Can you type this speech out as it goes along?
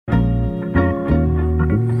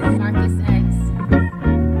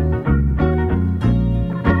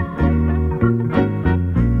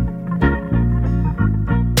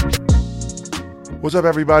What's up,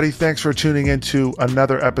 everybody? Thanks for tuning into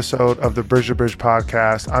another episode of the Bridge to Bridge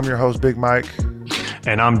podcast. I'm your host, Big Mike.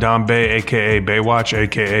 And I'm Dom Bay, a.k.a. Baywatch,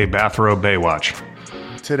 a.k.a. Bathrobe Baywatch.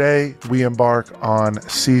 Today, we embark on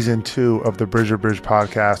season 2 of the Bridge to Bridge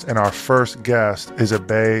podcast, and our first guest is a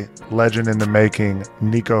Bay legend in the making,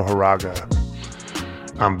 Nico Hiraga.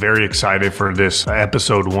 I'm very excited for this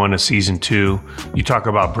episode 1 of season 2. You talk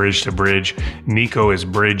about bridge to bridge. Nico is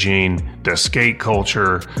bridging the skate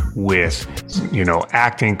culture with,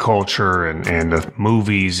 acting culture and the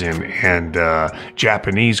movies and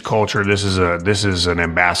Japanese culture. This is an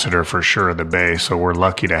ambassador for sure of the Bay, so we're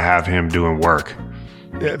lucky to have him doing work.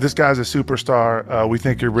 Yeah, this guy's a superstar. We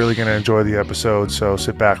think you're really going to enjoy the episode, so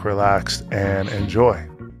sit back, relax, and enjoy.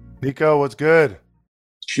 Nico, what's good?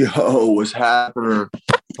 Yo, what's happening?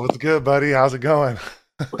 What's good, buddy? How's it going?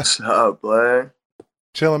 What's up, Blair?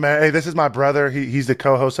 Chilling, man. Hey, this is my brother. He's the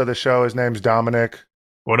co-host of the show. His name's Dominic.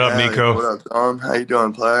 What up, Nico? What up, Dom? How you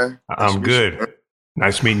doing, player? I'm good.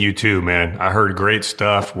 Nice meeting you too, man. I heard great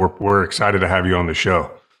stuff. We're excited to have you on the show.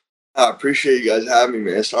 I appreciate you guys having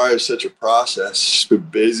me, man. Sorry it's such a process. It's been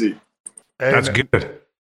busy. Hey, That's good.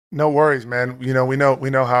 No worries, man. We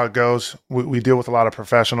know how it goes. We deal with a lot of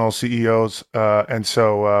professional CEOs, and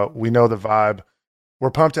so we know the vibe. We're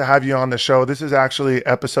pumped to have you on the show. This is actually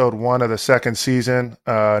episode 1 of the second season.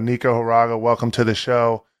 Nico Hiraga, welcome to the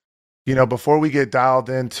show. Before we get dialed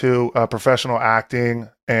into professional acting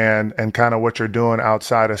and kind of what you're doing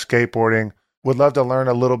outside of skateboarding, would love to learn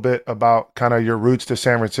a little bit about kind of your roots to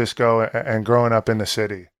San Francisco and growing up in the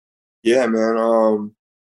city. Yeah, man.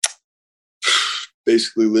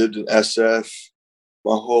 Basically lived in SF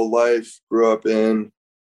my whole life. Grew up in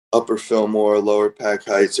Upper Fillmore, Lower Pack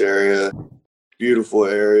Heights area. Beautiful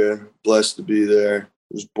area. Blessed to be there.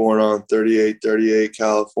 Was born on 3838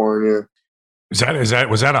 California. Was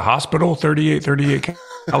that a hospital, 3838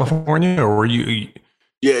 California, or were you?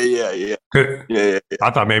 Yeah. Yeah.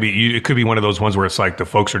 I thought maybe it could be one of those ones where it's like the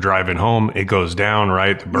folks are driving home, it goes down,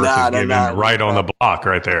 right? The birth is given right on the block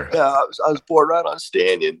right there. Yeah, I was born right on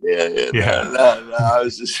Standing. Yeah. I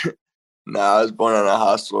was born in a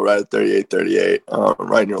hospital right at 3838,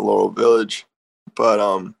 right near Laurel Village. But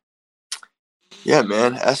yeah,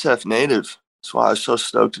 man, SF native. That's why I was so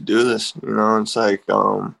stoked to do this. It's like it's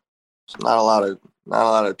not a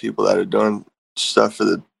lot of people that are doing stuff for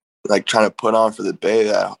the, like, trying to put on for the Bay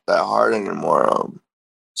that hard anymore.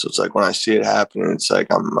 So it's like when I see it happening, it's like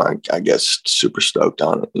I guess super stoked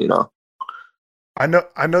on it.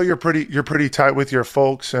 I know you're pretty tight with your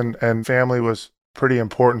folks, and family was pretty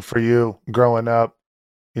important for you growing up.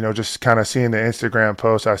 Just kind of seeing the Instagram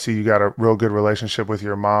posts, I see you got a real good relationship with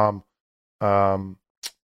your mom.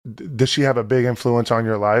 Does she have a big influence on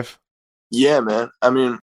your life? Yeah, man. I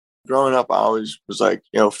mean, growing up, I always was like,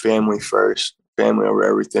 family first, family over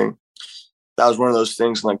everything. That was one of those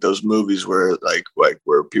things in like those movies where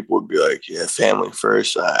where people would be like, yeah, family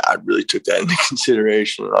first. I really took that into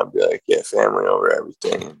consideration, and I'd be like, yeah, family over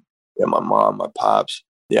everything. And yeah, my mom, my pops,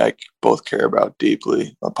 yeah, I both care about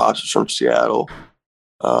deeply. My pops is from Seattle.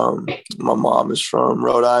 My mom is from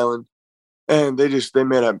Rhode Island, and they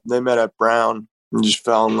met at Brown and just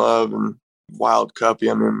fell in love. And wild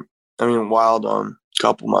cuppy. I mean, wild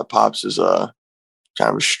couple. My pops is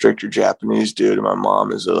kind of a stricter Japanese dude, and my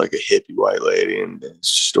mom is like a hippie white lady, and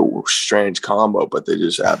it's just a strange combo, but they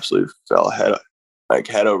just absolutely fell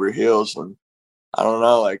head over heels. And I don't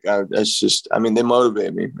know, they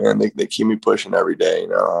motivate me, man. They keep me pushing every day.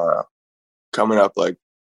 Coming up, like,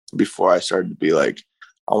 before I started to be like,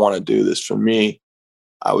 I want to do this for me,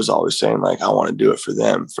 I was always saying, like, I want to do it for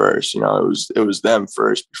them first. It was them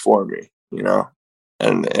first before me.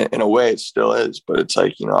 And in a way, it still is, but it's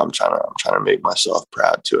like, I'm trying to make myself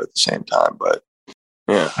proud too at the same time. But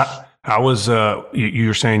yeah, how was you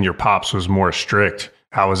were saying your pops was more strict?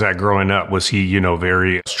 How was that growing up? Was he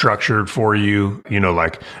very structured for you?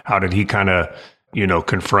 Like, how did he kind of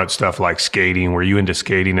confront stuff like skating? Were you into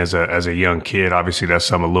skating as a young kid? Obviously, that's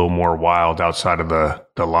something a little more wild outside of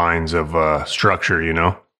the lines of structure.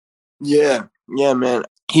 Yeah, man.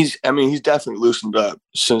 He's definitely loosened up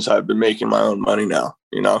since I've been making my own money now.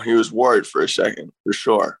 He was worried for a second, for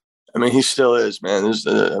sure. He still is, man. I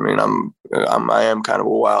am kind of a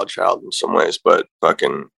wild child in some ways, but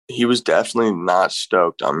he was definitely not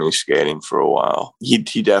stoked on me skating for a while. He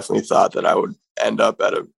definitely thought that I would end up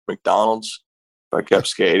at a McDonald's if I kept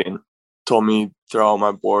skating. Told me throw out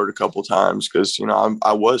my board a couple times because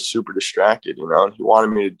I was super distracted, and he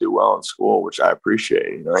wanted me to do well in school, which I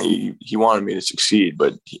appreciate. He wanted me to succeed,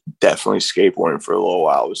 but definitely skateboarding for a little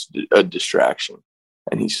while was a distraction,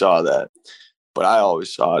 and he saw that. But I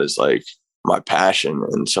always saw it as like my passion,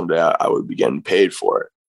 and someday I would be getting paid for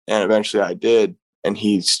it. And eventually I did. and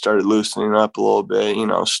he started loosening up a little bit.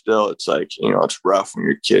 Still, it's like, it's rough when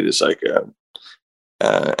your kid is like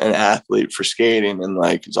an athlete for skating, and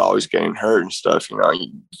like is always getting hurt and stuff. You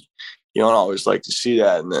don't always like to see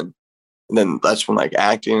that. And then that's when like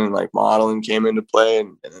acting and like modeling came into play,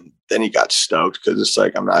 and then he got stoked because it's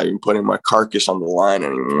like, I'm not even putting my carcass on the line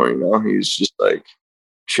anymore. He's just like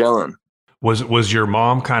chilling. Was your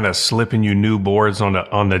mom kind of slipping you new boards on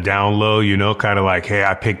the down low, kind of like, hey,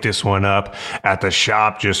 I picked this one up at the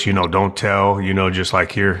shop, just, don't tell, just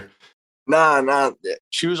like here? Nah.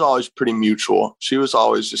 She was always pretty mutual. She was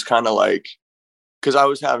always just kind of like, because I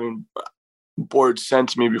was having boards sent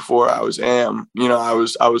to me before I was AM. I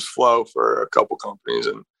was Flow for a couple companies,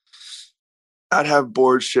 and I'd have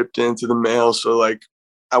boards shipped into the mail, so like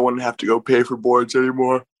I wouldn't have to go pay for boards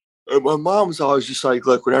anymore. And my mom was always just like,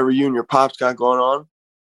 look, whatever you and your pops got going on,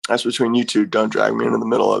 that's between you two. Don't drag me into the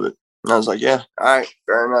middle of it. And I was like, yeah, all right,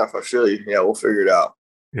 fair enough. I feel you. Yeah, we'll figure it out.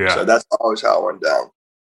 Yeah. So that's always how it went down.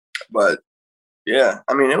 But yeah,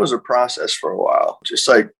 I mean, it was a process for a while. Just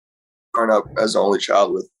like growing up as the only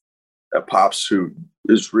child with a pops who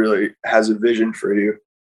has a vision for you,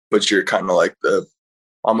 but you're kind of like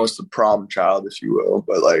almost the problem child, if you will,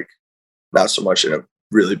 but like not so much in a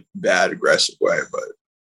really bad, aggressive way, but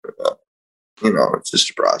it's just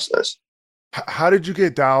a process. How did you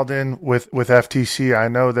get dialed in with FTC? I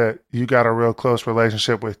know that you got a real close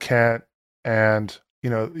relationship with Kent, and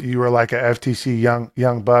you were like a FTC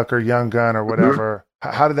young buck or young gun or whatever.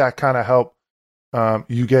 Mm-hmm. How did that kind of help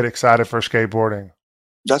you get excited for skateboarding?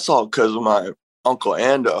 That's all because of my uncle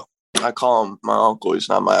Ando. I call him my uncle. He's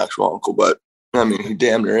not my actual uncle, but I mean, he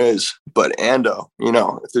damn near is. But Ando,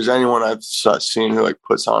 if there's anyone I've seen who like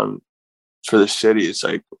puts on for the city, it's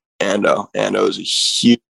like Ando. Ando is a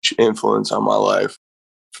huge influence on my life.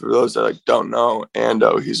 For those that like don't know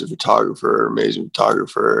Ando, he's a photographer, amazing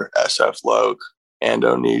photographer, SF Loc,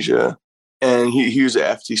 Andonesia, and he was an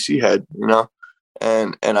FTC head,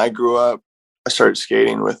 and I grew up. I started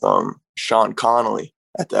skating with Sean Connolly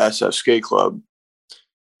at the SF Skate Club,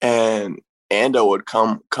 and Ando would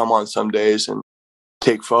come on some days and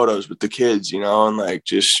take photos with the kids, and like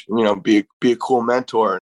just be a cool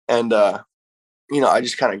mentor. And I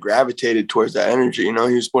just kind of gravitated towards that energy. He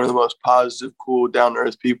was one of the most positive, cool, down to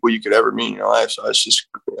earth people you could ever meet in your life. So it's just,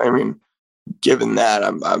 given that,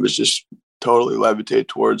 I was just totally levitated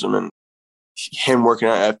towards him, and him working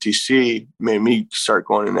at FTC made me start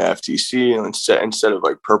going into FTC, and instead of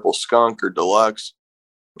like Purple Skunk or Deluxe,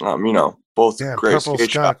 both great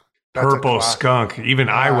skate shops. Purple Skunk. Even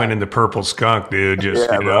I went into Purple Skunk, dude. Just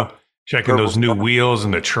checking those new wheels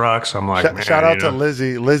and the trucks. I'm like, man, shout out to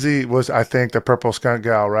Lizzie. Lizzie was, I think, the Purple Skunk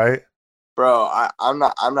gal, right? Bro, I'm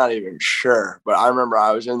not even sure, but I remember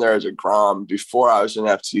I was in there as a Grom before I was in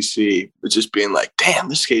FTC, but just being like, damn,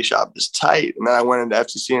 this skate shop is tight. And then I went into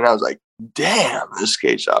FTC and I was like, damn, this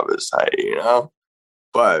skate shop is tight,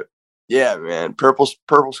 But yeah, man, Purple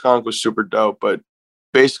Skunk was super dope. But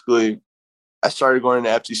basically, I started going into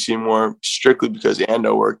FTC more strictly because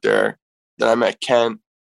Ando worked there. Then I met Kent.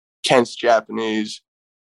 Kent's Japanese.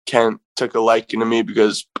 Kent took a liking to me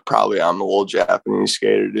because probably I'm the little Japanese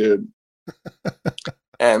skater, dude.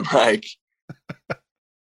 And like,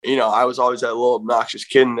 I was always that little obnoxious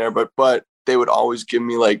kid in there, but they would always give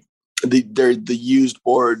me like the used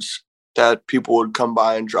boards that people would come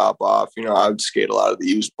by and drop off. I would skate a lot of the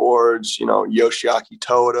used boards. Yoshiaki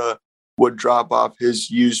Toda would drop off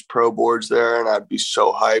his used pro boards there, and I'd be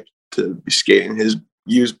so hyped to be skating his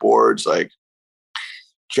used boards, like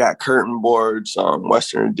Jack Curtin boards,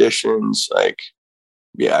 Western Editions. Like,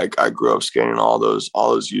 yeah, I grew up skating all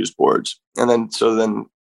those used boards. And then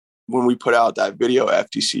when we put out that video,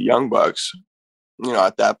 FTC Young Bucks,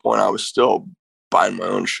 at that point I was still buying my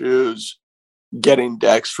own shoes, getting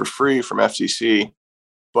decks for free from FTC.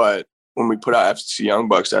 But when we put out FTC Young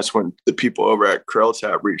Bucks, that's when the people over at Krill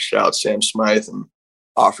Tap reached out, Sam Smythe, and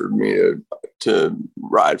offered me to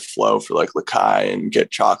ride Flow for like Lakai and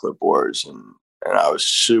get chocolate boards. And I was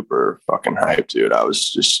super fucking hyped, dude. I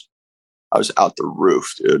was out the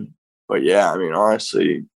roof, dude. But yeah,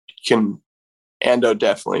 honestly, Ando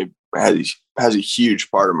definitely has a huge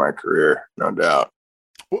part of my career, no doubt.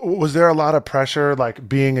 Was there a lot of pressure, like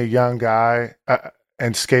being a young guy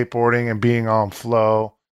and skateboarding and being on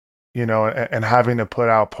Flow, and having to put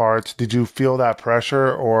out parts? Did you feel that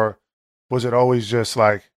pressure, or was it always just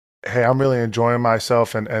like, hey, I'm really enjoying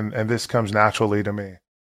myself and this comes naturally to me?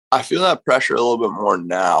 I feel that pressure a little bit more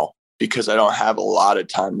now because I don't have a lot of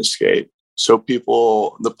time to skate. So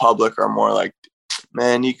people, the public, are more like,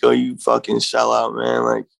 man, Nico, you fucking sell out, man.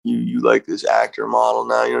 Like you like this actor model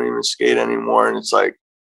now. You don't even skate anymore. And it's like,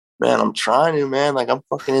 Man, I'm trying to, man. Like, I'm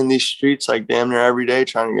fucking in these streets like damn near every day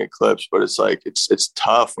trying to get clips, but it's like it's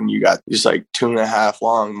tough when you got these like 2.5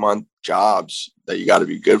 long month jobs that you got to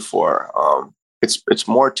be good for. It's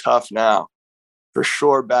more tough now, for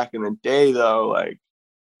sure. Back in the day, though, like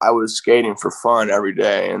I was skating for fun every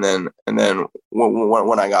day, and then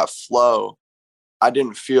when I got flow, I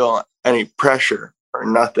didn't feel any pressure or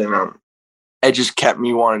nothing. It just kept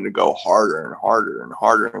me wanting to go harder and harder and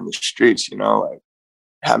harder in the streets, you know, like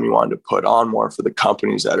had me wanting to put on more for the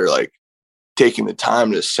companies that are like taking the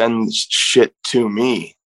time to send shit to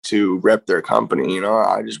me to rep their company. You know,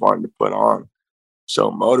 I just wanted to put on. So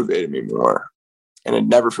it motivated me more. And it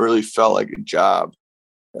never really felt like a job.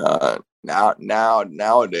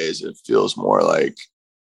 Nowadays, it feels more like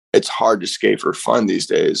it's hard to skate for fun these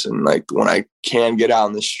days. And like when I can get out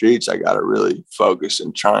in the streets, I got to really focus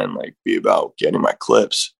and try and like be about getting my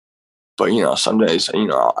clips. But, you know, some days, you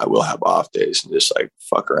know, I will have off days and just like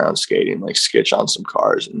fuck around skating, like sketch on some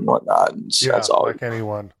cars and whatnot. And that's all. Like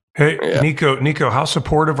anyone. Hey, yeah. Nico, how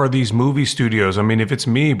supportive are these movie studios? I mean, if it's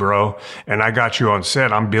me, bro, and I got you on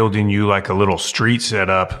set, I'm building you like a little street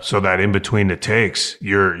setup so that in between the takes,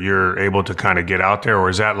 you're able to kind of get out there, or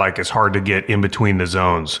is that like it's hard to get in between the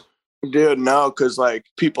zones? Dude, no, because like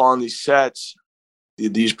people on these sets,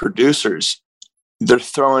 these producers, they're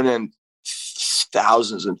throwing in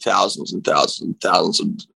thousands and thousands and thousands and thousands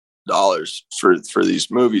of dollars for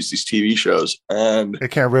these movies, these TV shows, and they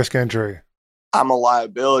can't risk injury. I'm a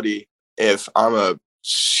liability if I'm a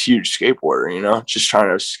huge skateboarder, you know, just trying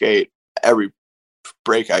to skate every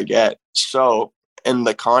break I get. So in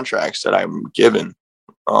the contracts that I'm given,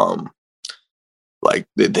 like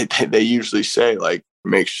they usually say, like,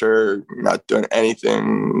 make sure you're not doing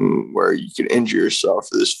anything where you could injure yourself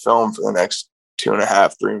for this film for the next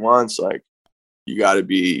 2.5, 3 months. Like, you got to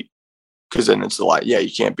be, because then it's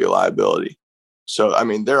you can't be a liability. So, I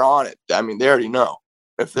mean, they're on it. I mean, they already know.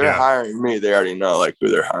 If they're hiring me, they already know like who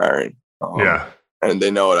they're hiring. And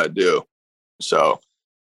they know what I do. So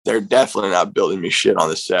they're definitely not building me shit on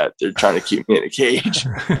the set. They're trying to keep me in a cage.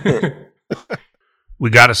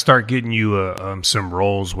 We got to start getting you some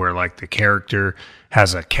roles where like the character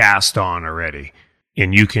has a cast on already,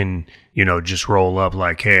 and you can, you know, just roll up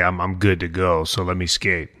like, hey, I'm good to go. So let me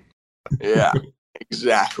skate. Yeah,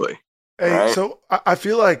 exactly. Hey, right? So I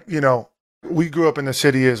feel like, you know, we grew up in the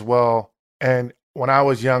city as well, and when I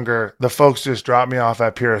was younger, the folks just dropped me off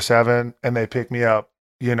at Pier 7 and they picked me up,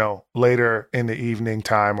 you know, later in the evening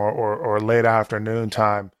time or late afternoon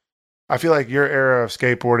time. I feel like your era of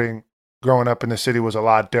skateboarding growing up in the city was a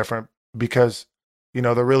lot different because, you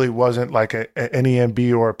know, there really wasn't like an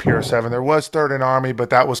EMB or a Pier 7. There was Third and Army, but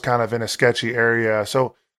that was kind of in a sketchy area.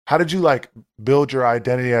 So how did you like build your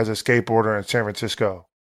identity as a skateboarder in San Francisco?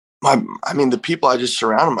 I mean, the people I just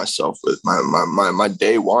surrounded myself with, my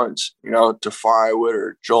day ones, you know, Tafari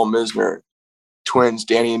Witter, Joel Misner, twins,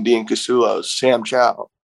 Danny and Dean Casulos, Sam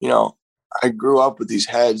Chow. You know, I grew up with these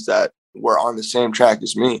heads that were on the same track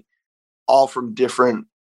as me, all from different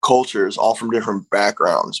cultures, all from different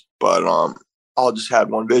backgrounds, but all just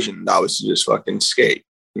had one vision. That was to just fucking skate,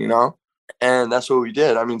 you know? And that's what we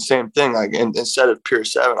did. I mean, same thing. Like, instead of Pier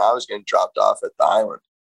 7, I was getting dropped off at the island,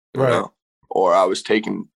 you know? Or I was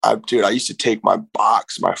taking, I used to take my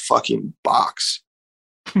fucking box.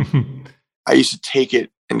 I used to take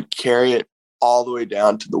it and carry it all the way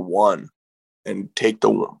down to the one and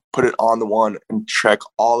put it on the one and trek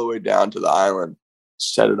all the way down to the island,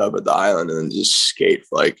 set it up at the island, and then just skate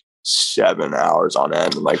for like 7 hours on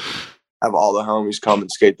end and like have all the homies come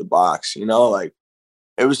and skate the box, you know, like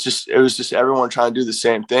it was just everyone trying to do the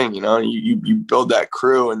same thing, you know, you build that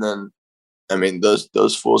crew, and then, I mean, those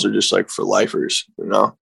fools are just like for lifers, you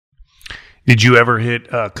know? Did you ever hit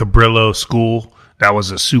Cabrillo School? That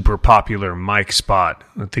was a super popular mic spot.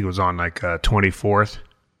 I think it was on like 24th.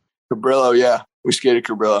 Cabrillo, yeah. We skated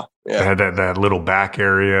Cabrillo. Yeah. They had that little back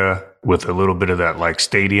area with a little bit of that like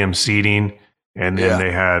stadium seating. And then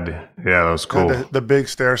they had, that was cool. The big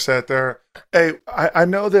stair set there. Hey, I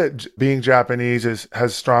know that being Japanese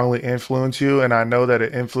has strongly influenced you, and I know that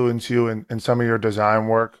it influenced you in some of your design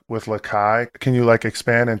work with Lakai. Can you like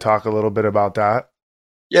expand and talk a little bit about that?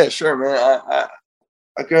 Yeah, sure, man.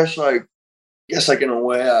 I guess in a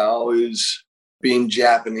way, I always, being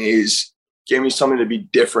Japanese, gave me something to be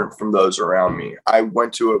different from those around me. I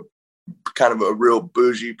went to a kind of a real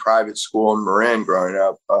bougie private school in Marin growing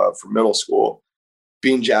up for middle school.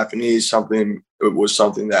 Being Japanese, was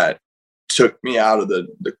something that took me out of the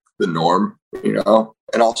norm, you know,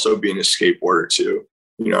 and also being a skateboarder too,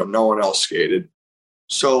 you know, no one else skated.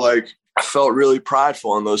 So like, I felt really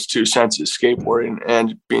prideful in those two senses, skateboarding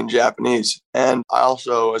and being Japanese. And I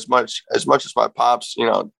also, as much as my pops, you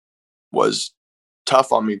know, was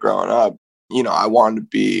tough on me growing up. You know, I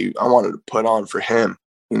wanted to put on for him,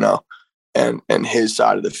 you know, and his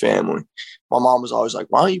side of the family. My mom was always like,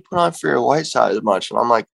 why don't you put on for your white side as much? And I'm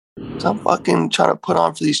like, I'm fucking trying to put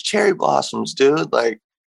on for these cherry blossoms, dude. Like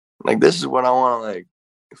this is what I want to like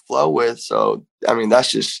flow with. So, I mean,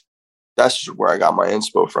 that's just where I got my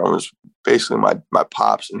inspo from, is basically my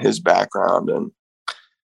pops and his background.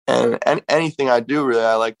 And anything I do, really,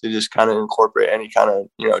 I like to just kind of incorporate any kind of,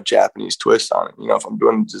 you know, Japanese twist on it. You know, if I'm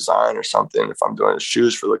doing design or something, if I'm doing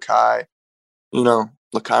shoes for Lakai, you know,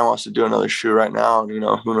 Lakai wants to do another shoe right now, and, you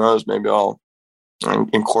know, who knows, maybe I'll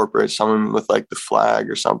incorporate something with like the flag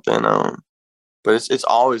or something. But it's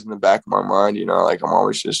always in the back of my mind, you know, like I'm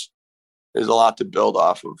always just, there's a lot to build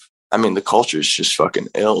off of. I mean, the culture is just fucking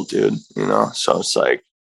ill, dude, you know, so it's like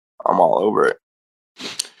I'm all over it.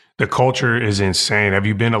 The culture is insane. Have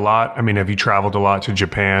you been a lot? I mean, have you traveled a lot to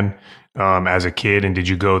Japan as a kid? And did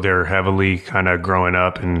you go there heavily kind of growing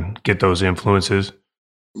up and get those influences?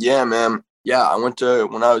 Yeah, man. Yeah, I went to,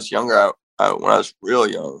 when I was younger, when I was real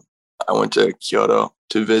young, I went to Kyoto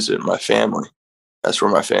to visit my family. That's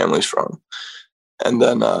where my family's from. And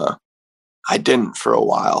then I didn't for a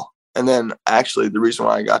while. And then actually the reason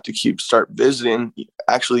why I got to start visiting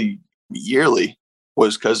actually yearly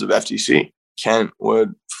was because of FTC. Kent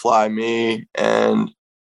would fly me and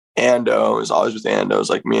Ando. It was always with Ando. It was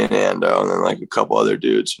like me and Ando, and then like a couple other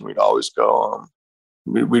dudes, and we'd always go.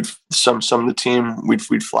 We'd some of the team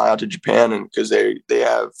we'd fly out to Japan, and because they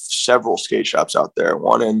have several skate shops out there.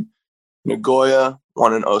 One in Nagoya,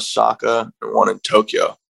 one in Osaka, and one in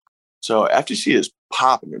Tokyo. So FTC is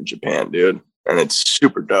popping in Japan, dude, and it's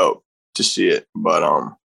super dope to see it.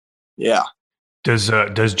 But yeah.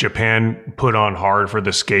 Does Japan put on hard for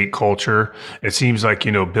the skate culture? It seems like,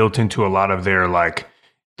 you know, built into a lot of their like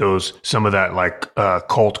some of that like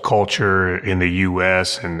cult culture in the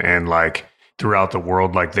US and like throughout the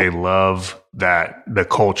world, like they love that the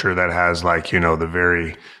culture that has like, you know,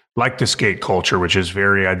 like the skate culture, which is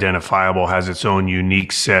very identifiable, has its own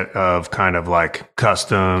unique set of kind of like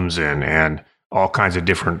customs and all kinds of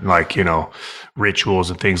different like, you know, rituals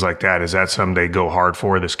and things like that. Is that something they go hard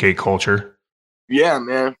for, the skate culture? Yeah,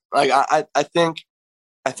 man. Like I think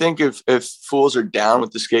if fools are down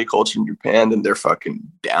with the skate culture in Japan, then they're fucking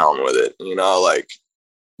down with it. You know, like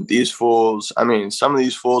these fools. I mean, some of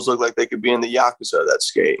these fools look like they could be in the Yakuza that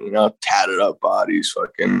skate. You know, tatted up bodies,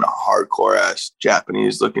 fucking hardcore ass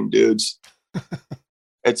Japanese looking dudes.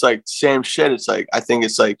 It's like same shit. It's like I think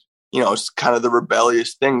it's like, you know, it's kind of the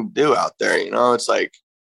rebellious thing to do out there. You know, it's like,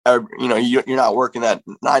 you know, you're not working that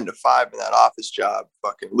 9 to 5 in that office job,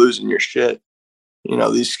 fucking losing your shit. You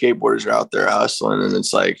know, these skateboarders are out there hustling, and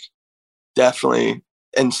it's like definitely,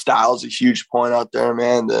 and style's a huge point out there,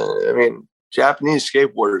 man. I mean, Japanese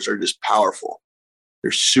skateboarders are just powerful.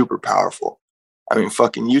 They're super powerful. I mean,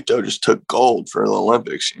 fucking Yuto just took gold for the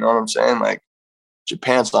Olympics. You know what I'm saying? Like,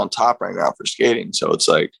 Japan's on top right now for skating. So it's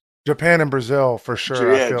like Japan and Brazil for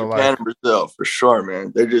sure. Yeah, Japan and Brazil for sure,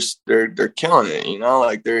 man. They're killing it, you know,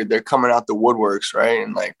 like they're coming out the woodworks, right?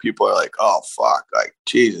 And like people are like, oh fuck, like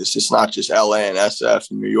Jesus, it's not just LA and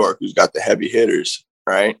SF and New York who's got the heavy hitters,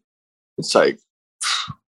 right? It's like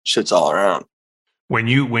shit's all around. When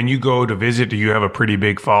you go to visit, do you have a pretty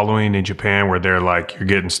big following in Japan where they're like you're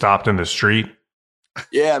getting stopped in the street?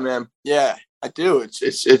 Yeah, man. Yeah, I do.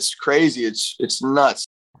 It's crazy. It's nuts.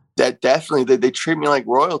 That definitely they treat me like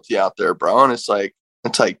royalty out there, bro. And it's like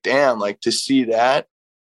damn, like to see that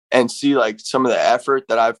and see like some of the effort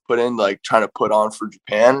that I've put in, like trying to put on for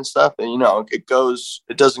Japan and stuff. And you know, it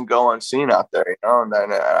doesn't go unseen out there, you know,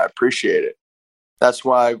 and I appreciate it. That's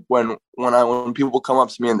why when people come up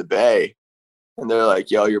to me in the Bay and they're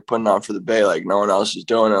like, yo, you're putting on for the Bay, like no one else is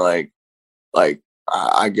doing it, like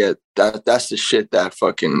I get that. That's the shit that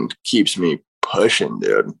fucking keeps me pushing,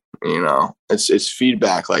 dude. You know, it's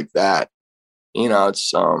feedback like that. You know,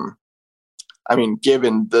 it's I mean,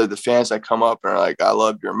 given the fans that come up and are like, I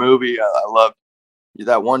love your movie, I love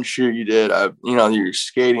that one shoot you did, you know, your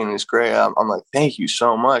skating is great. I'm like, thank you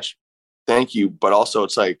so much, thank you. But also,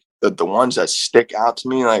 it's like the ones that stick out to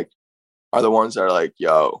me, like, are the ones that are like,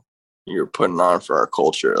 yo, you're putting on for our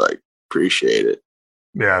culture, like, appreciate it.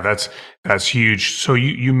 Yeah, that's huge. So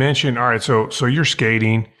you mentioned, all right, so you're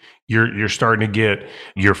skating. You're starting to get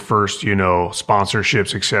your first, you know,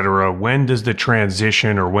 sponsorships, et cetera. When does the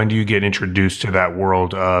transition, or when do you get introduced to that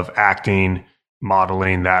world of acting,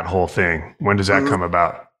 modeling, that whole thing? When does that come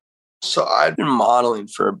about? So I've been modeling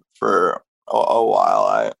for a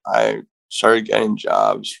while. I started getting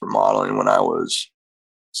jobs for modeling when I was,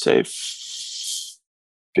 say,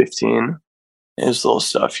 15. There's little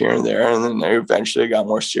stuff here and there, and then they eventually got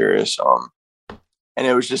more serious. And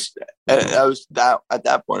it was just, I was that at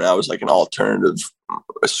that point, I was like an alternative,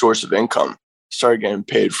 a source of income. Started getting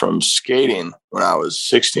paid from skating when I was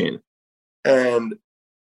 16. And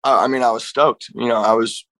I mean, I was stoked, you know, I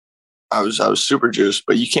was super juiced,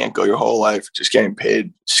 but you can't go your whole life just getting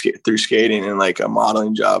paid through skating and like a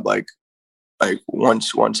modeling job, like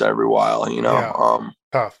once every while, you know. Yeah.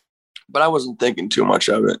 Tough. But I wasn't thinking too much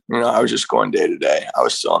of it. You know, I was just going day to day. I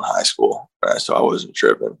was still in high school, so I wasn't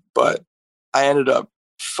tripping. But I ended up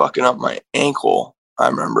fucking up my ankle. I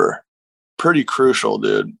remember, pretty crucial,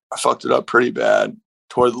 dude. I fucked it up pretty bad.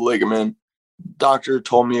 Tore the ligament. Doctor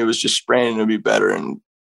told me it was just spraining to be better in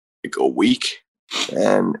like a week.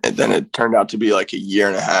 And then it turned out to be like a year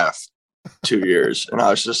and a half, 2 years. And I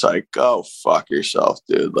was just like, go fuck yourself,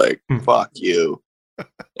 dude. Like, fuck you.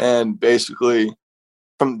 And basically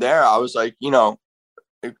from there, I was like, you know,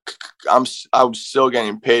 I was still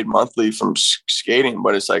getting paid monthly from skating,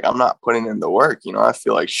 but it's like, I'm not putting in the work. You know, I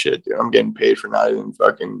feel like shit, dude. I'm getting paid for not even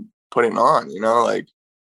fucking putting on, you know, like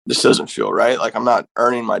this doesn't feel right. Like I'm not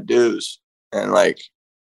earning my dues. And like,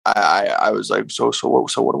 I was like, so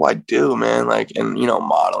what do I do, man? Like, and, you know,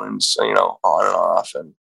 modeling, so, you know, on and off.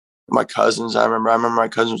 And my cousins, I remember my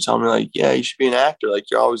cousins telling me like, yeah, you should be an actor. Like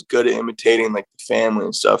you're always good at imitating like the family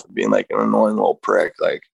and stuff and being like an annoying little prick.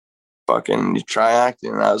 Like fucking you try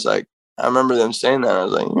acting. And I was like, I remember them saying that. I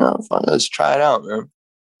was like, you know, fuck, let's try it out, man.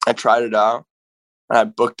 I tried it out and I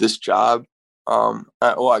booked this job.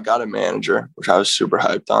 I got a manager, which I was super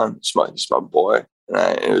hyped on. He's my boy.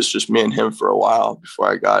 And it was just me and him for a while before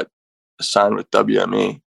I got signed with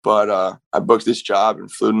WME. But I booked this job and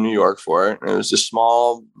flew to New York for it. And it was a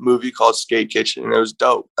small movie called Skate Kitchen. And it was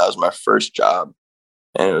dope. That was my first job.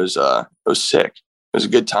 And it was sick. It was a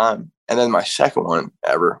good time. And then my second one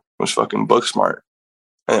ever was fucking Booksmart.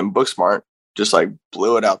 And then Booksmart just like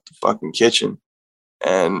blew it out the fucking kitchen.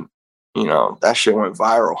 And, you know, that shit went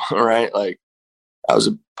viral, right? Like that was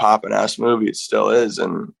a poppin' ass movie. It still is.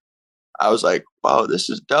 And I was like, wow, this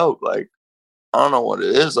is dope. Like, I don't know what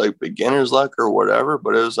it is, like beginner's luck or whatever,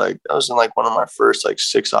 but it was like, that was in like one of my first like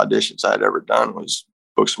 6 auditions I had ever done was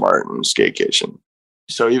Booksmart and Skate Kitchen.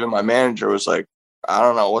 So even my manager was like, I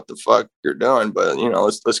don't know what the fuck you're doing, but you know,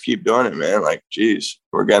 let's keep doing it, man. Like, geez,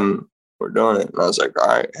 we're doing it. And I was like, all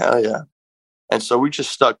right, hell yeah. And so we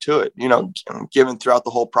just stuck to it, you know, given throughout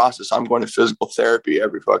the whole process, I'm going to physical therapy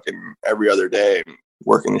every other day,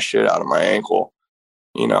 working the shit out of my ankle.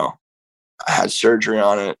 You know, I had surgery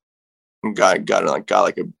on it and got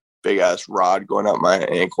like a big ass rod going up my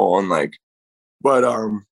ankle and like, but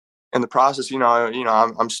in the process, you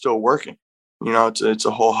know, I'm still working. You know, it's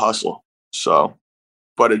a whole hustle. So,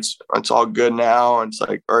 but it's all good now. And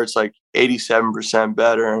it's like 87%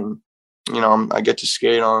 better, and you know, I get to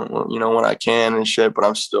skate on, you know, when I can and shit. But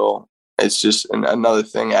I'm still, it's just another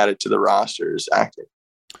thing added to the roster is acting.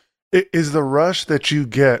 Is the rush that you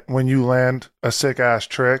get when you land a sick ass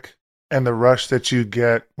trick and the rush that you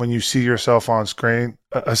get when you see yourself on screen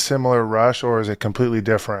a similar rush, or is it completely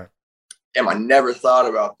different? Damn, I never thought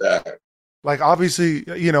about that. Like, obviously,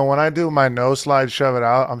 you know, when I do my no slide, shove it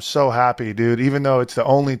out, I'm so happy, dude, even though it's the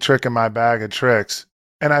only trick in my bag of tricks.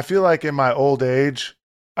 And I feel like in my old age,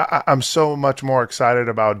 I'm so much more excited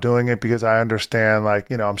about doing it because I understand, like,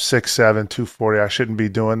 you know, I'm 6'7", 240. I shouldn't be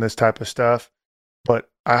doing this type of stuff. But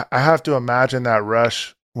I have to imagine that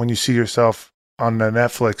rush when you see yourself on the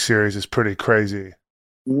Netflix series is pretty crazy.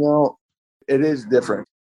 You know, it is different.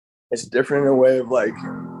 It's different in a way of like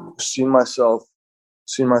seeing myself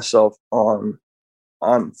on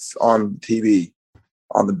TV,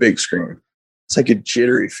 on the big screen. It's like a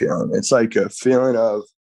jittery feeling. It's like a feeling of,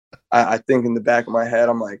 I think in the back of my head,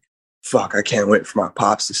 I'm like, fuck, I can't wait for my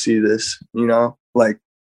pops to see this, you know? Like,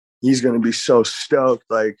 he's going to be so stoked.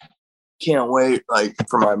 Like, can't wait, like,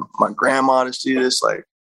 for my grandma to see this. Like,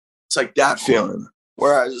 it's like that feeling.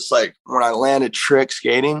 Whereas it's like, when I land a trick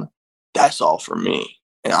skating, that's all for me.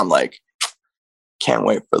 And I'm like, can't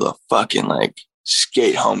wait for the fucking, like,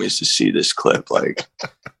 skate homies to see this clip. Like,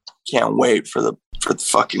 can't wait for the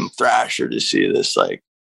fucking Thrasher to see this. Like,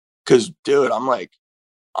 because, dude,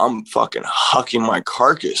 I'm fucking hucking my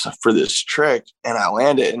carcass for this trick, and I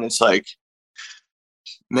land it, and it's like,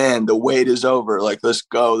 man, the wait is over. Like, let's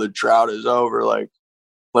go. The drought is over. Like,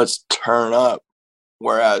 let's turn up.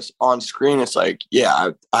 Whereas on screen, it's like,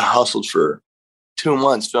 yeah, I hustled for 2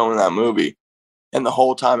 months filming that movie, and the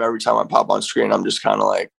whole time, every time I pop on screen, I'm just kind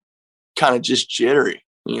of just jittery,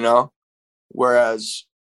 you know? Whereas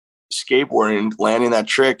skateboarding, landing that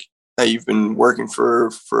trick that you've been working for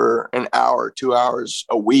an hour, 2 hours,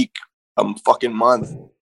 a week, a fucking month,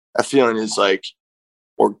 that feeling is like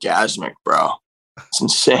orgasmic, bro. It's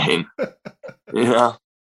insane. You know?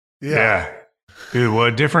 Yeah. Dude,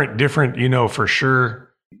 well, different, for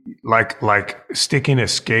sure. Like sticking a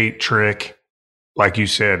skate trick, like you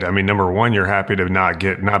said. I mean, number one, you're happy to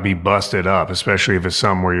not be busted up, especially if it's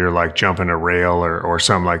something where you're like jumping a rail or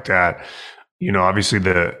something like that. Obviously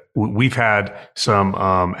we've had some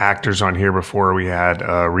actors on here before. We had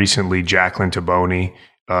recently Jacqueline Taboni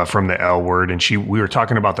from the L Word, and we were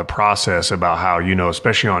talking about the process, about how,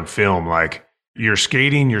 especially on film, like you're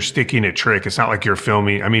skating, you're sticking a trick. It's not like you're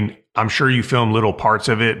filming. I mean, I'm sure you film little parts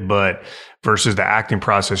of it, but versus the acting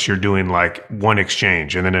process, you're doing like one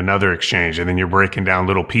exchange and then another exchange, and then you're breaking down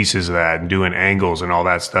little pieces of that and doing angles and all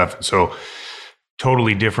that stuff. So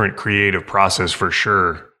totally different creative process for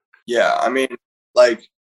sure. Yeah, I mean, like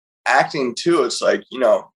acting too, it's like,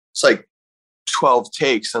 it's like 12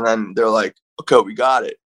 takes and then they're like, okay, we got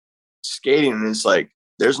it. Skating is like,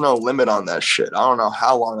 there's no limit on that shit. I don't know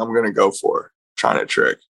how long I'm going to go for trying to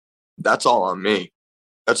trick. That's all on me.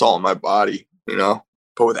 That's all on my body, But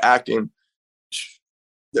with acting,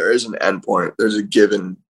 there is an end point. There's a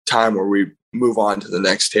given time where we move on to the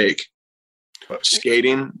next take. But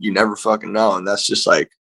skating, you never fucking know. And that's just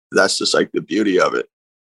like the beauty of it.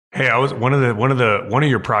 Hey, I was one of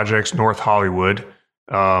your projects, North Hollywood.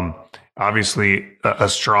 Obviously, a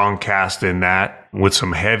strong cast in that with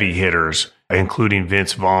some heavy hitters, including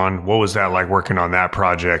Vince Vaughn. What was that like working on that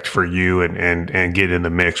project for you and get in the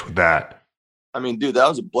mix with that? I mean, dude, that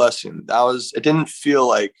was a blessing. It didn't feel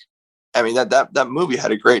like, I mean, that movie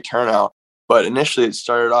had a great turnout, but initially it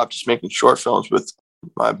started off just making short films with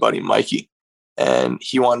my buddy Mikey, and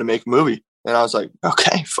he wanted to make a movie. And I was like,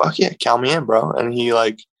 okay, fuck yeah, count me in, bro. And he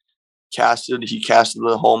casted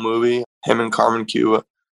the whole movie, him and Carmen Cuba.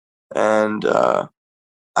 And,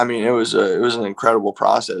 I mean, it was an incredible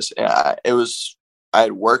process. And I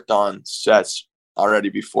had worked on sets already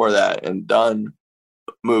before that and done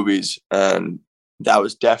movies. And that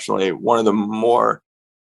was definitely one of the more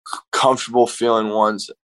comfortable feeling ones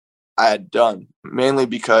I had done, mainly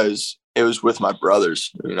because it was with my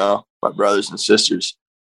brothers, my brothers and sisters,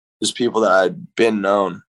 just people that I'd been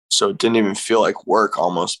known. So it didn't even feel like work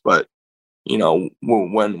almost. But,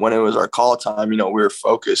 when it was our call time, we were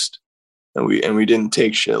focused and we didn't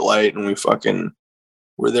take shit light, and we fucking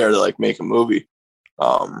were there to like make a movie.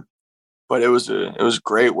 But it was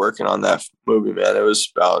great working on that movie, man. It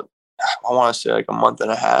was about, I want to say like a month and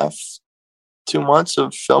a half, 2 months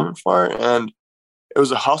of filming for it. And it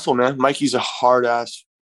was a hustle, man. Mikey's a hard ass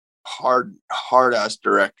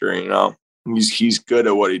director, He's good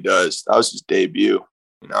at what he does. That was his debut,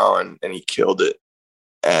 and he killed it.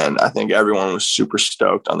 And I think everyone was super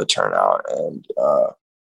stoked on the turnout, and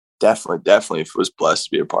definitely was blessed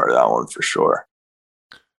to be a part of that one for sure.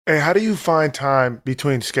 Hey, how do you find time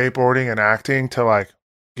between skateboarding and acting to like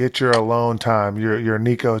get your alone time, your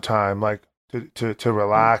Nico time, like to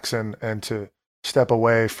relax and to step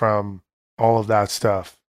away from all of that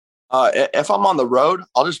stuff? If I'm on the road,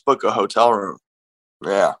 I'll just book a hotel room.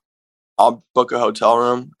 Yeah, I'll book a hotel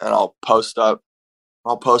room and I'll post up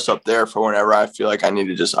there for whenever I feel like I need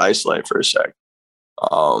to just isolate for a sec.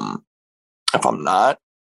 If I'm not,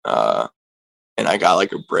 and I got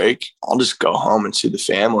like a break, I'll just go home and see the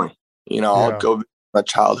family. I'll go to my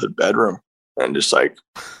childhood bedroom and just like,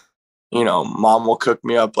 mom will cook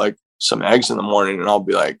me up like some eggs in the morning, and I'll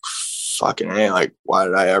be like, fucking hey, like why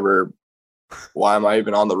am I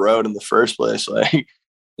even on the road in the first place? Like,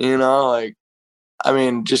 like, I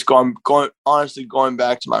mean, just going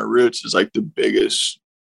back to my roots is like the biggest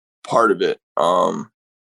part of it.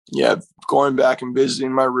 Yeah, going back and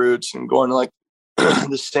visiting my roots and going to like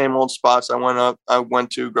the same old spots I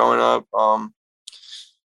went to growing up.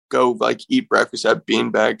 Go like eat breakfast at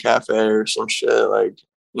Beanbag Cafe or some shit. Like,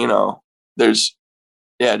 there's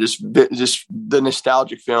just the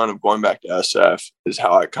nostalgic feeling of going back to SF is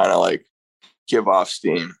how I kind of like give off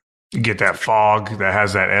steam. You get that fog that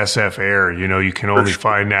has that SF air. You can only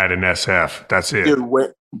find that in SF. That's it.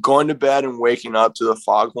 Dude, going to bed and waking up to the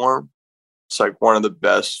foghorn, it's like one of the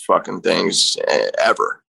best fucking things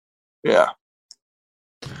ever. Yeah.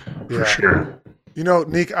 For sure.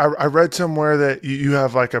 Nick, I read somewhere that you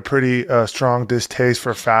have like a pretty strong distaste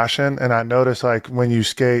for fashion, and I noticed like when you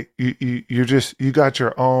skate, you got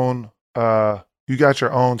your own style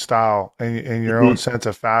and your own sense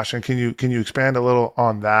of fashion. Can you expand a little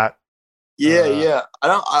on that? Yeah.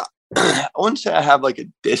 I wouldn't say I have like a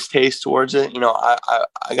distaste towards it.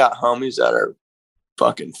 I got homies that are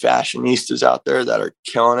fucking fashionistas out there that are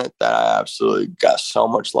killing it, that I absolutely got so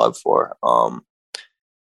much love for.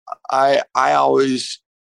 I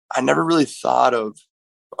never really thought of,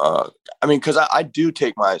 because I do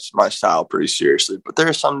take my style pretty seriously, but there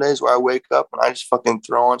are some days where I wake up and I just fucking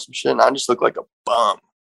throw on some shit and I just look like a bum.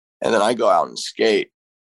 And then I go out and skate,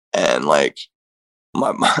 and like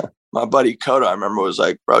my buddy Kodo, I remember, was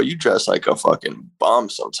like, bro, you dress like a fucking bum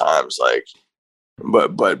sometimes, like,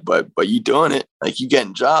 but you doing it, like you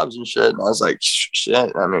getting jobs and shit. And I was like,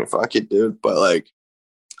 shit, I mean, fuck it, dude. But like,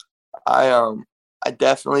 I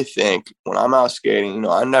definitely think when I'm out skating, you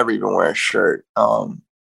know, I never even wear a shirt.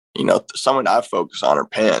 You know, someone I focus on are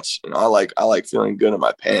pants. You know, I like feeling good in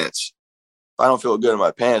my pants. If I don't feel good in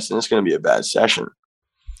my pants, then it's going to be a bad session.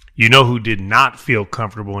 You know who did not feel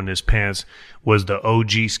comfortable in his pants was the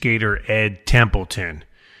OG skater Ed Templeton.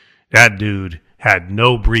 That dude had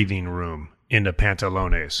no breathing room in the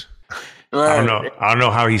pantalones. I don't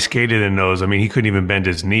know how he skated in those. I mean, he couldn't even bend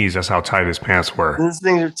his knees. That's how tight his pants were. These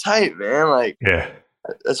things are tight, man. Like, yeah,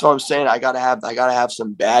 that's what I'm saying. I gotta have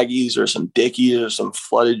some baggies or some dickies or some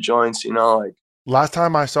flooded joints. You know, like last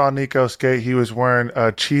time I saw Nico skate, he was wearing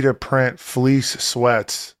cheetah print fleece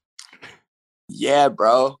sweats. Yeah,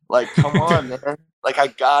 bro. Like, come on, man. Like, I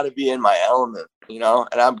gotta be in my element, you know.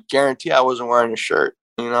 And I guarantee I wasn't wearing a shirt,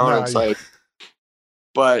 you know. Nah, and it's like,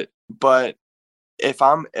 but if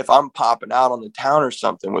I'm popping out on the town or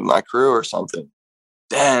something with my crew or something,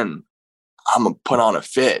 then I'm gonna put on a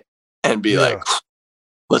fit and be like,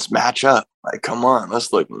 let's match up. Like, come on,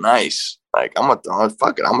 let's look nice. Like, I'm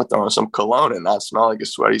gonna throw in some cologne and not smell like a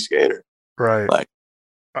sweaty skater. Right. Like,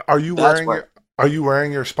 are you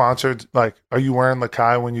wearing your sponsored, like, are you wearing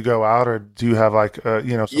Lakai when you go out, or do you have like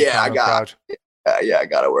you know, some I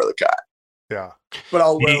gotta wear Lakai. Yeah. But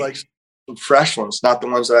I'll wear like some fresh ones, not the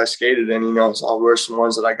ones that I skated in, you know. So I'll wear some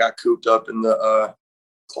ones that I got cooped up in the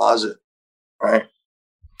closet. Right.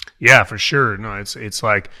 Yeah, for sure. No, it's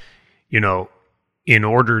like, you know, in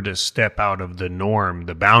order to step out of the norm,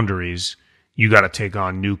 the boundaries, you got to take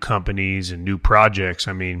on new companies and new projects.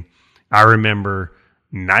 I mean, I remember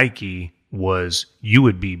Nike you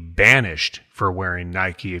would be banished for wearing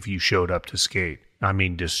Nike if you showed up to skate. I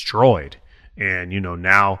mean, destroyed. And, you know,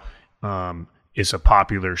 now it's a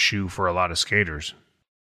popular shoe for a lot of skaters.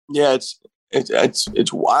 Yeah,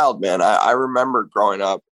 it's wild, man. I remember growing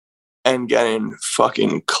up and getting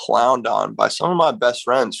fucking clowned on by some of my best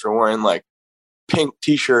friends for wearing like pink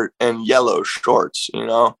t-shirt and yellow shorts, you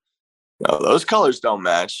know? Those colors don't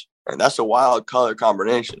match, and that's a wild color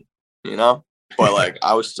combination, you know? But like,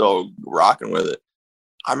 I was still rocking with it.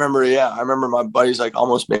 I remember my buddies like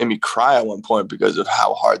almost made me cry at one point because of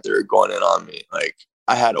how hard they were going in on me. Like,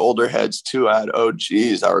 I had older heads too. I had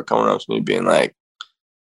OGs that were coming up to me being like,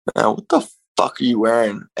 man, what the fuck are you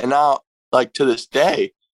wearing? And now, like, to this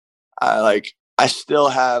day, I still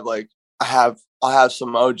have like, I'll have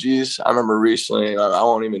some OGs. I remember recently, I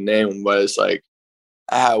won't even name them, but it's like,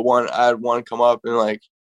 I had one come up and like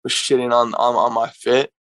was shitting on my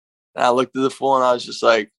fit. And I looked at the fool and I was just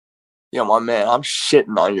like, yo, my man, I'm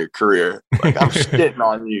shitting on your career. Like, I'm shitting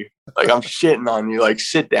on you. Like, I'm shitting on you. Like,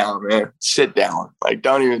 sit down, man. Sit down. Like,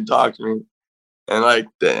 don't even talk to me. And like,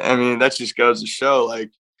 I mean, that just goes to show,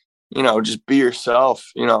 like, you know, just be yourself,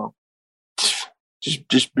 you know,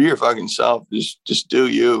 just be your fucking self. Just do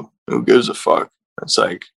you. Who gives a fuck? It's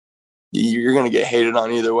like, you're going to get hated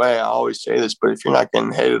on either way. I always say this, but if you're not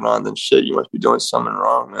getting hated on, then shit, you must be doing something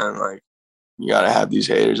wrong, man. Like, you got to have these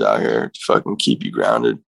haters out here to fucking keep you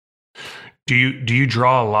grounded. Do you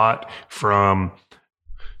draw a lot from,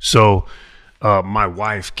 my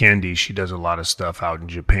wife, Kendi, she does a lot of stuff out in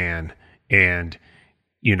Japan, and,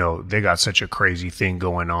 you know, they got such a crazy thing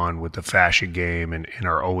going on with the fashion game and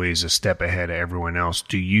are always a step ahead of everyone else.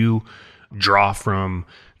 Do you draw from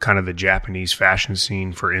kind of the Japanese fashion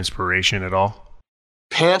scene for inspiration at all?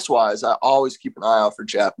 Pants wise, I always keep an eye out for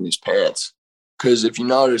Japanese pants. Because if you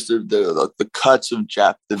notice, the cuts of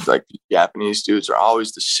the Japanese dudes are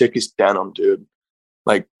always the sickest denim, dude.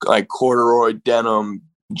 Like corduroy denim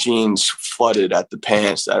jeans flooded at the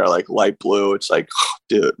pants that are like light blue. It's like,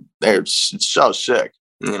 dude, it's so sick,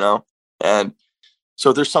 you know? And so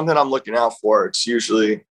if there's something I'm looking out for, it's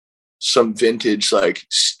usually some vintage, like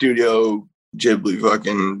Studio Ghibli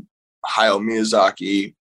fucking Hayao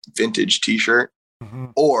Miyazaki vintage t-shirt,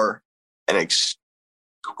 or an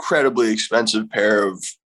incredibly expensive pair of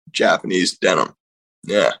Japanese denim.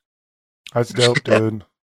 Yeah. That's dope, dude.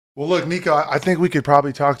 Well, look, Nico, I think we could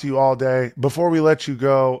probably talk to you all day. Before we let you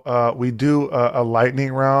go, we do a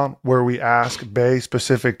lightning round where we ask Bay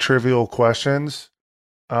specific trivial questions.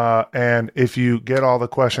 And if you get all the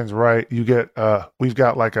questions right, you get, we've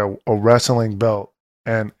got like a wrestling belt,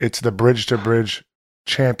 and it's the Bridge to Bridge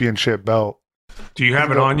Championship belt. Do you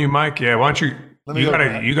have it on you, Mike? Yeah. Why don't you?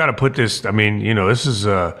 You gotta put this. I mean, you know, this is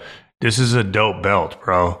a dope belt,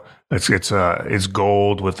 bro. It's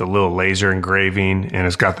gold with a little laser engraving, and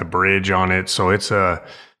it's got the bridge on it. So it's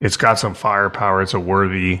got some firepower. It's a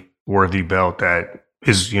worthy worthy belt that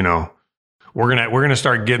is, we're gonna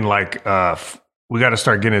start getting like we got to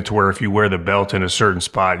start getting it to where if you wear the belt in a certain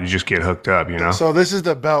spot, you just get hooked up, So this is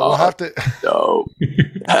the belt. We'll have to. No,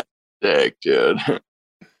 that's sick, dude.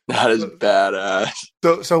 That is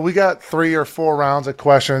badass. So we got 3 or 4 rounds of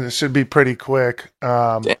questions. It should be pretty quick.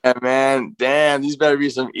 Damn, man. Damn, these better be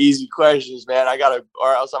some easy questions, man.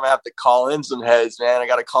 Or else I'm gonna have to call in some heads, man. I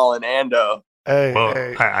gotta call in Ando. Hey,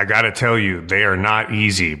 I got to tell you, they are not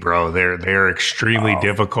easy, bro. They're extremely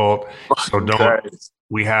difficult. So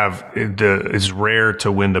we have it's rare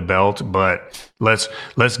to win the belt, but let's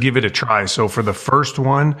give it a try. So for the first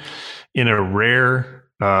one, in a rare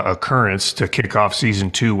occurrence to kick off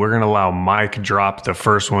season 2, we're going to allow Mike drop the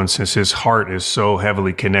first one since his heart is so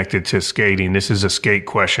heavily connected to skating. This is a skate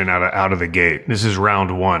question out of the gate. This is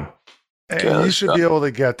round 1. And you should be able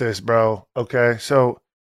to get this, bro. Okay, so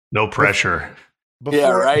no pressure.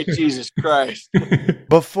 Yeah, right. Jesus Christ.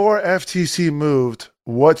 Before FTC moved,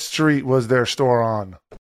 what street was their store on?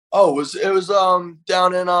 Oh, it was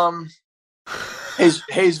down in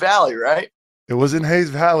Hayes Valley, right? It was in Hayes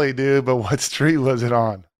Valley, dude, but what street was it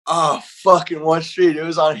on? Oh, fucking what street? It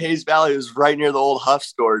was on Hayes Valley. It was right near the old Huff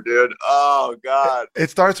store, dude. Oh, God. It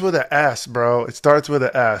starts with an S, bro. It starts with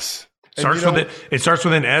an S. It starts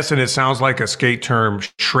with an S, and it sounds like a skate term,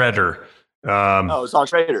 shredder. It's on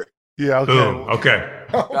Shredder. Yeah, okay. Boom. Okay.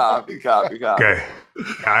 Copy. Okay.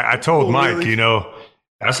 I told Mike, really?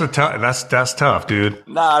 That's tough, dude.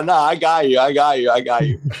 Nah, I got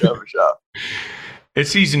you. For sure. It's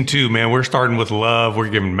season 2, man. We're starting with love. We're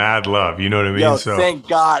giving mad love. You know what I mean? Yo, thank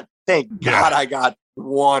God I got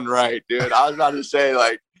one right, dude. I was about to say,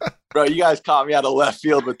 like, bro, you guys caught me out of left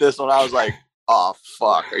field with this one. I was like, oh,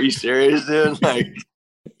 fuck. Are you serious, dude? Like,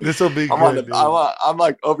 this will be good. I'm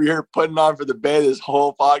like over here putting on for the Bay this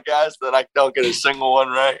whole podcast, then I don't get a single one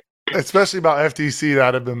right. Especially about FTC,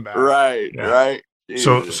 that'd have been bad. Right, yeah. Right.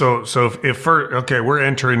 Jesus. So if we're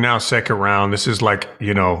entering now second round. This is like,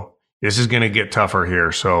 this is going to get tougher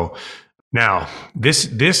here. So now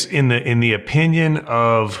this in the opinion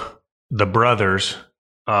of the brothers,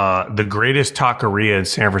 the greatest taqueria in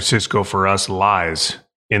San Francisco for us lies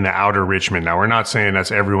in the outer Richmond. Now we're not saying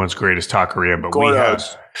that's everyone's greatest taqueria, but we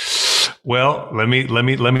have. Well, let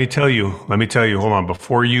me tell you. Hold on,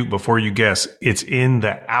 before you guess, it's in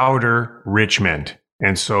the outer Richmond,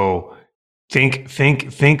 and so think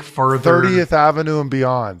further. 30th Avenue and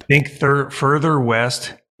beyond. Think further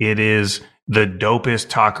west. It is the dopest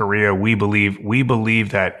taqueria. We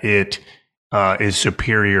believe that it is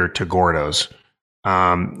superior to Gordo's.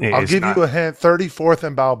 I'll give you a hint. 34th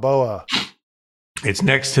and Balboa. It's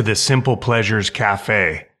next to the Simple Pleasures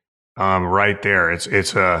Cafe, right there.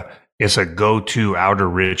 It's a go-to outer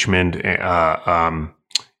Richmond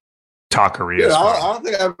taqueria. Dude, I don't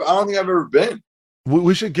think I've ever been.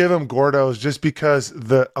 We should give him Gordo's just because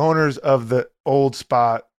the owners of the old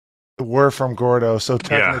spot were from Gordo, so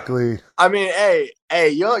technically. Yeah. I mean, hey,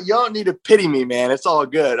 you don't need to pity me, man. It's all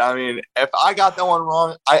good. I mean, if I got that one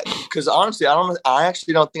wrong, because honestly, I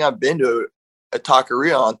actually don't think I've been to a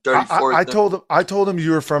taqueria on 34th. I told him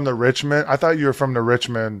you were from the Richmond. I thought you were from the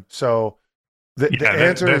Richmond. So the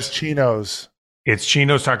answer is Chino's. It's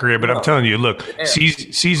Chino's Taqueria, but I'm telling you, look,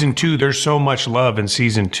 season 2, there's so much love in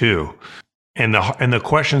season 2. And the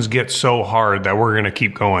questions get so hard that we're going to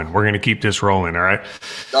keep going. We're going to keep this rolling, all right?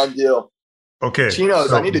 Done deal. Okay.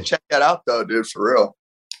 Chino's, I need to check that out though, dude, for real.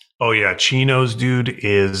 Oh yeah, Chino's, dude,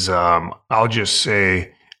 is I'll just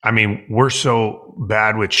say, I mean, we're so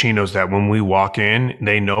bad with Chino's that when we walk in,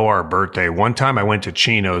 they know our birthday. One time I went to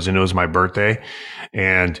Chino's and it was my birthday,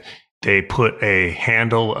 and they put a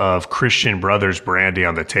handle of Christian Brothers brandy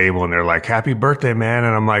on the table, and they're like, "Happy birthday, man!"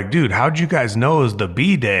 And I'm like, "Dude, how'd you guys know it was the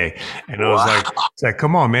B-Day?" And I was like,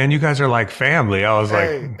 "Come on, man, you guys are like family." I was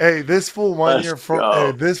hey, this fool 1 year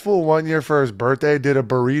for his birthday did a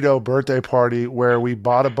burrito birthday party where we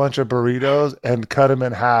bought a bunch of burritos and cut them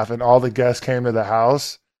in half, and all the guests came to the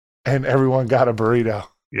house, and everyone got a burrito.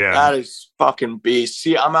 Yeah, that is fucking beast.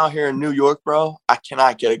 See, I'm out here in New York, bro. I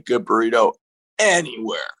cannot get a good burrito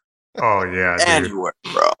anywhere. Oh yeah, dude. Anywhere,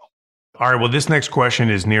 bro. All right, well, this next question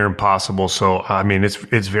is near impossible, so I mean it's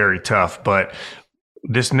very tough, but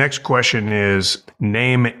this next question is,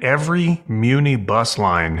 name every Muni bus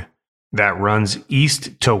line that runs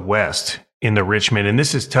east to west in the Richmond. And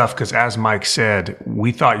this is tough because, as Mike said,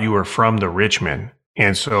 we thought you were from the Richmond,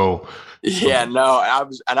 and so yeah, no, I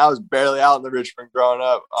was barely out in the Richmond growing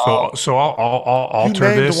up. So I'll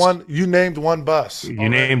alter this. You named one bus. You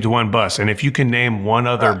named one bus, and if you can name one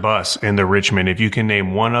other bus in the Richmond, if you can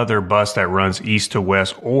name one other bus that runs east to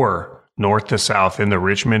west or north to south in the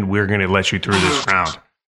Richmond, we're going to let you through this round.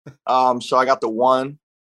 So I got the one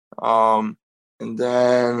And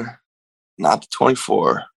then not the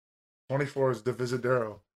 24. 24 is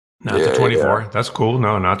Divisadero. Not the 24. Yeah. That's cool.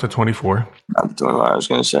 No, not the 24. Not the 24. I was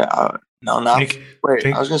going to say, I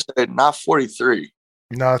was going to say not 43.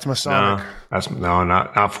 No, it's Masonic.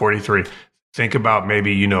 Not 43. Think about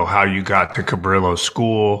maybe, how you got to Cabrillo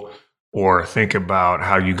School, or think about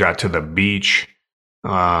how you got to the beach,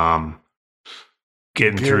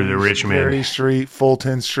 getting through the Richmond. Gary Street,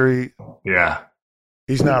 Fulton Street. Yeah.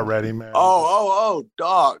 He's not ready, man. Oh,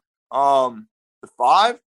 dog. The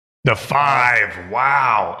 5? The 5.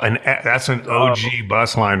 Wow. And that's an OG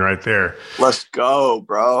bus line right there. Let's go,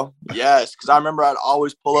 bro. Yes, because I remember I'd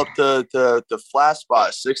always pull up the flat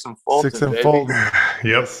spot, 6 and Fulton. 6 and Fulton. Yep,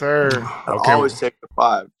 yes, sir. I'd always take the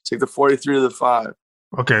 5. Take the 43 to the 5.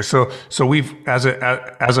 Okay, so we've as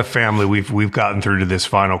a family we've gotten through to this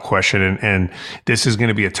final question, and this is going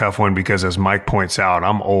to be a tough one because, as Mike points out,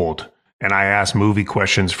 I'm old and I ask movie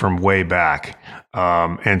questions from way back,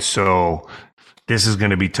 and so this is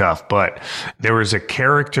going to be tough. But there was a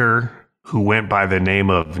character who went by the name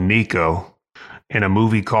of Nico in a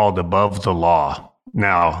movie called Above the Law.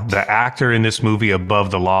 Now, the actor in this movie,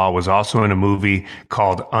 Above the Law, was also in a movie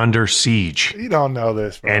called Under Siege. You don't know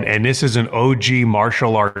this, bro. And this is an OG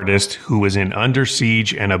martial artist who was in Under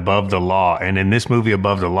Siege and Above the Law. And in this movie,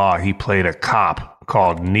 Above the Law, he played a cop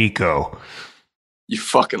called Nico. You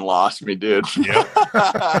fucking lost me, dude.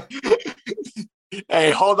 Yep.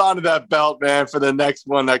 Hey, hold on to that belt, man, for the next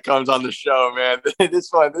one that comes on the show, man. This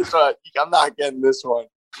one, I'm not getting this one.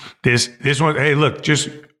 This one, hey, look, just...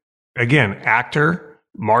 Again, actor,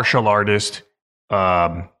 martial artist,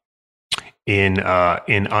 in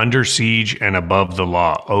Under Siege and Above the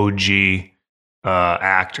Law, OG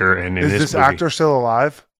actor. And in is this movie, actor still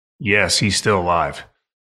alive? Yes, he's still alive.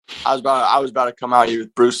 I was about to come out here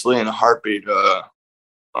with Bruce Lee in a heartbeat.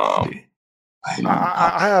 I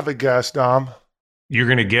have a guess, Dom. You're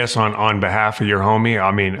gonna guess on behalf of your homie.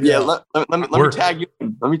 I mean, yeah. Let me tag you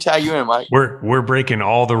in. Let me tag you in, Mike. We're breaking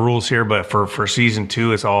all the rules here, but for season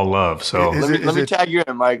 2, it's all love. So let me tag you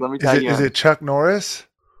in, Mike. Let me tag you in. Is it Chuck Norris?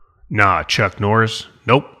 Nah, Chuck Norris.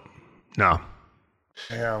 Nope. No.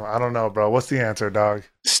 Damn, I don't know, bro. What's the answer, dog?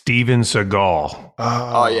 Steven Seagal.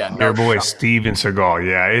 Oh yeah, your boy Steven Seagal.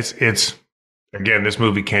 Yeah, it's. Again, this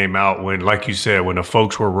movie came out when, like you said, when the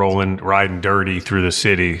folks were riding dirty through the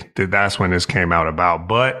city. That's when this came out about.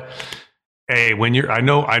 But hey, I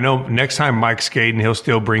know next time Mike's skating, he'll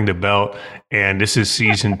still bring the belt. And this is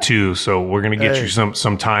season 2, so we're gonna get you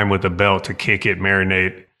some time with the belt to kick it,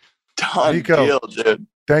 marinate. Done deal, dude.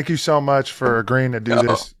 Thank you so much for agreeing to do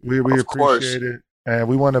this. We appreciate it, and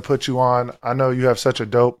we want to put you on. I know you have such a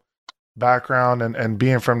dope background, and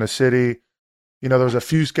being from the city. There was a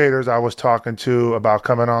few skaters I was talking to about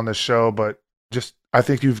coming on the show, but I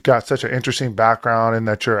think you've got such an interesting background in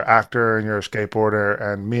that you're an actor and you're a skateboarder,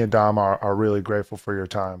 and me and Dom are really grateful for your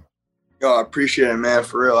time. Yo, I appreciate it, man.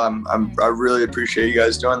 For real, I really appreciate you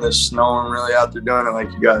guys doing this. No one really out there doing it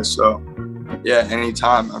like you guys. So, yeah,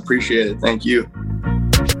 anytime. I appreciate it. Thank you.